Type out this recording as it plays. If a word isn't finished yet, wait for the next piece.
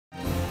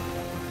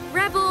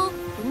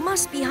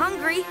must be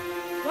hungry.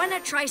 Wanna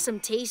try some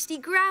tasty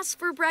grass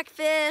for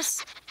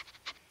breakfast?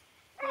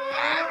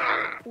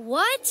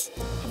 What?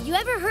 Have you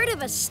ever heard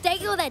of a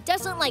stego that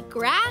doesn't like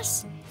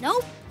grass?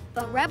 Nope,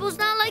 but Rebel's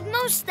not like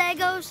most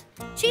stegos.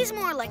 She's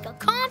more like a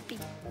compy.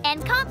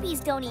 And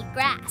compies don't eat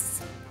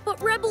grass.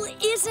 But Rebel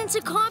isn't a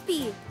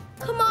compy.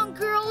 Come on,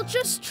 girl,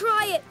 just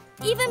try it.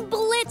 Even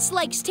Blitz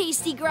likes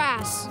tasty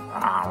grass.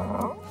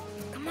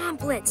 Come on,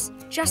 Blitz,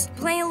 just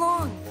play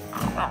along.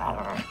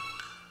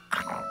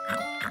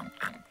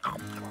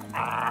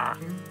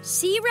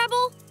 See,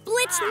 Rebel?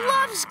 Blitz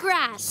loves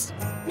grass.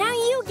 Now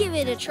you give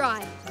it a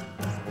try.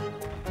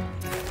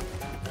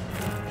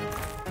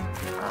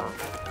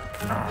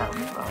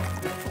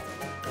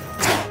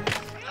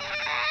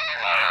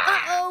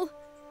 Uh-oh.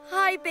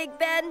 Hi, Big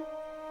Ben.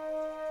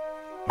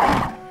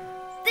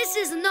 This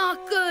is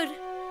not good.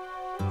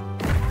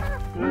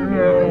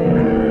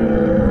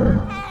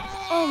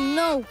 Oh,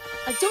 no.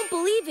 I don't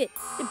believe it.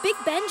 Did Big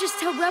Ben just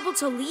tell Rebel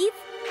to leave?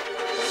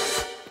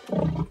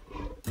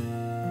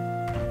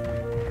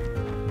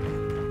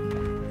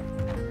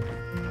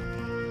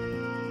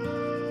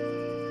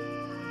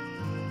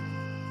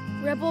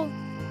 Rebel,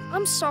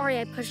 I'm sorry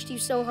I pushed you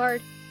so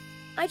hard.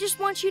 I just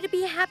want you to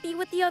be happy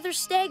with the other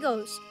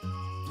stegos.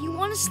 If you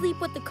want to sleep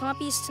with the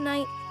compies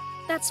tonight,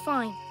 that's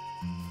fine.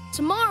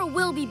 Tomorrow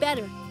will be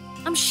better.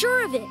 I'm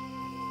sure of it.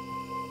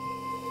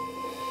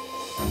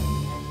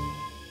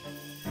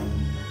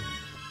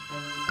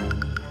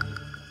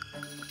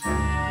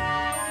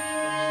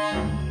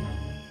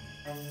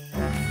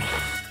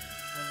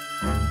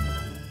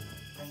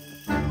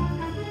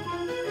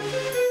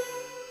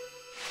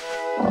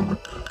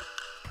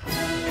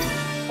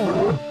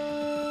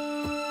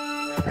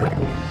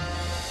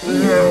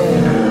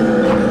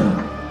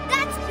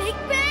 That's Big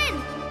Ben!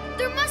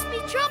 There must be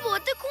trouble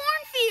at the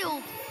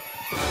cornfield!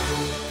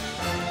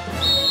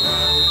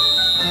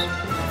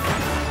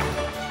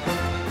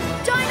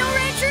 Dino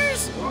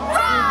Ranchers,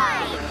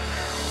 ride!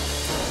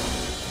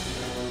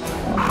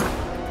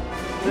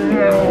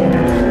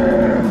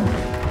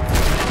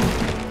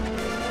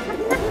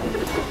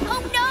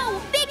 Oh no,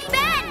 Big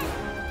Ben!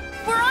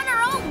 We're on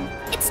our own.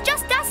 It's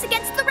just us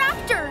against the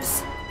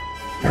raptors.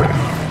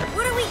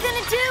 What are we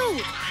gonna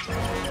do?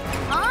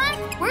 Huh?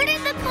 Where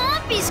did the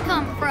compies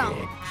come from?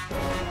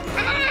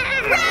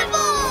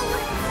 Rebel!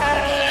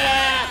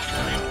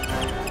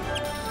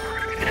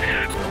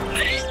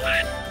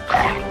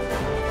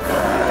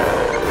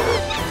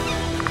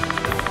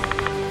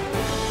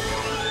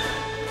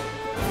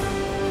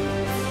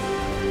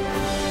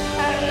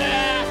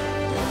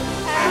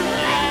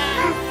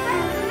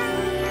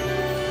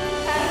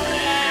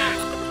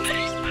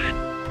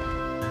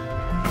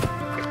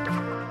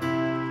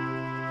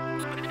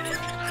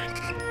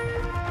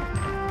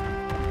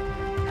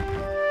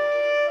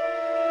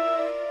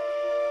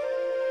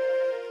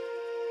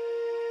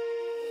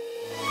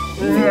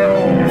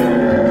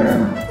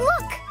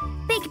 Look!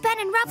 Big Ben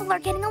and Rebel are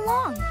getting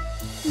along.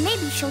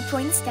 Maybe she'll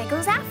join the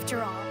stegos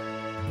after all.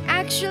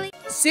 Actually,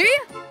 See?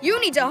 You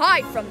need to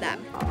hide from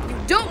them. You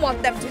don't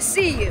want them to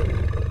see you.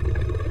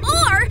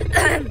 Or,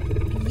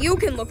 you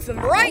can look them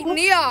right in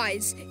the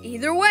eyes.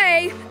 Either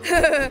way.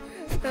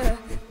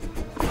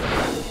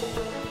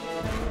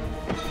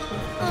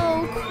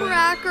 oh,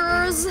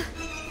 crackers.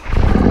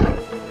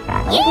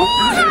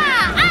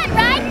 Yeah! I'm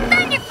riding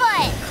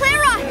Thunderfoot!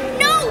 Clara,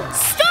 no!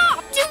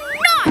 Stop! Do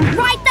not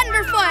ride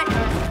Thunderfoot!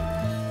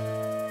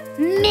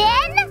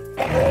 Men?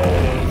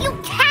 You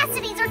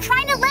Cassidys are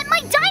trying to let my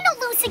dino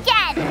loose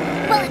again!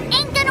 Well, it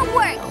ain't gonna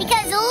work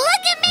because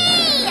look at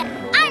me!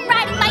 I'm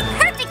riding my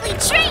perfectly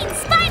trained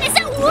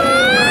Spinosaurus! Whoa!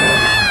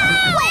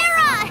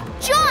 Clara!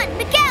 John,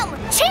 Miguel,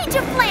 change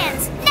of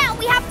plans! Now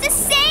we have to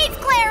save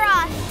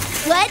Clara!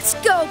 Let's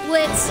go,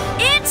 Blitz.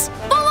 It's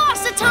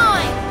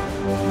Velocitime!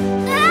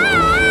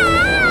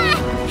 Ah!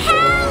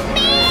 Help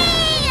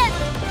me!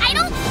 I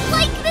don't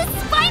like this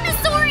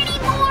Spinosaur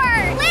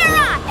anymore!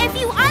 Clara, if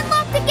you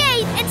unlock the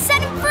gate and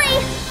set him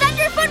free,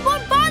 Thunderfoot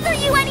won't bother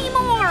you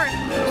anymore!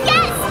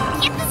 Yes!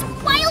 Get this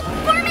wild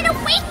vermin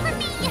away from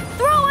me!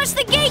 Throw us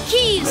the gate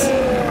keys!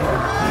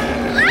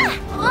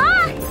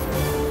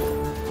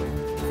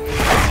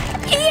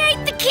 He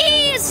ate the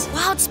keys!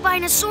 Wild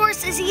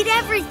Spinosauruses eat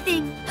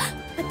everything.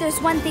 But there's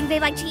one thing they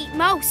like to eat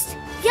most.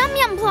 Yum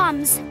Yum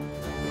Plums!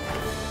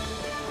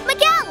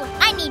 Miguel,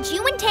 I need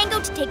you and Tango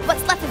to take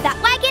what's left of that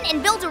wagon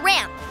and build a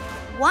ramp.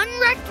 One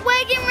wrecked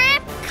wagon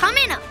ramp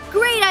coming up.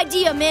 Great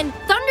idea, Min.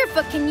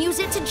 Thunderfoot can use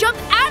it to jump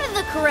out of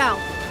the corral.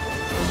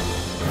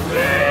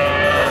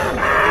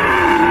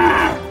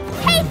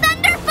 Hey,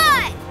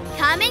 Thunderfoot!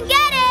 Come and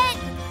get it!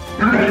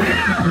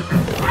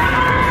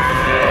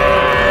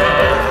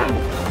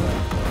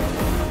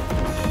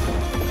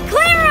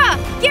 Clara,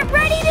 get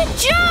ready to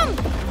jump!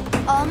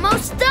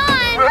 Almost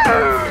done!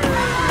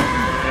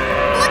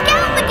 Look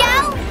out,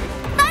 Miguel!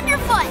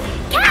 Thunderfoot,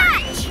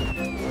 catch!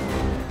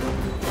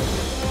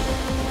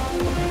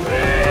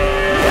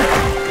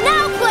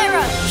 Now,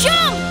 Clara,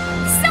 jump!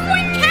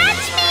 Someone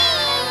catch me!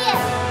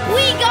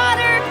 We got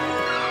her!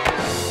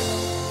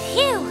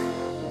 Phew.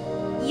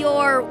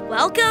 You're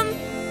welcome.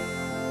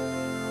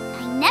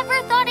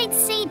 never thought I'd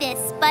say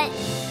this, but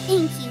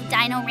thank you,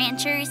 Dino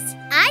Ranchers.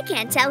 I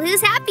can't tell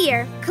who's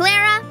happier,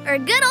 Clara or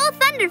good old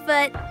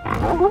Thunderfoot.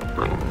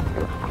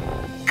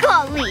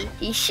 Golly,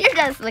 he sure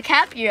does look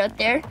happier out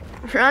there,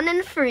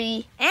 running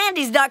free. And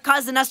he's not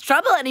causing us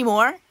trouble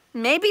anymore.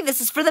 Maybe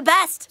this is for the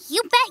best.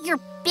 You bet your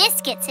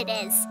biscuits it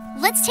is.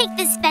 Let's take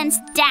this fence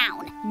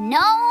down. No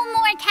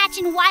more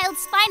catching wild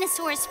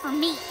Spinosaurs for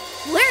me.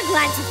 We're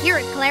glad to hear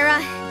it, Clara.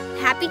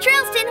 Happy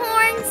trails, Tin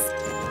Horns.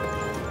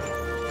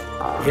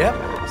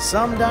 Yep,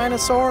 some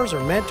dinosaurs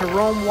are meant to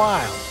roam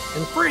wild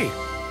and free.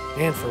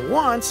 And for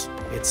once,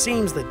 it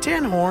seems the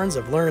Tin Horns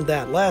have learned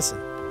that lesson.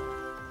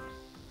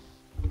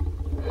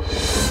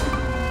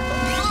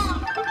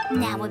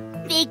 Now a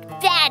big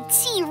bad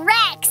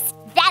T-Rex.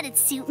 That'd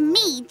suit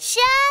me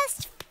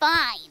just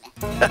fine.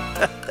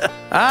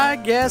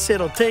 I guess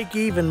it'll take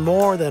even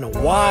more than a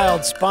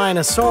wild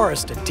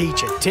Spinosaurus to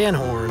teach a tin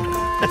horn.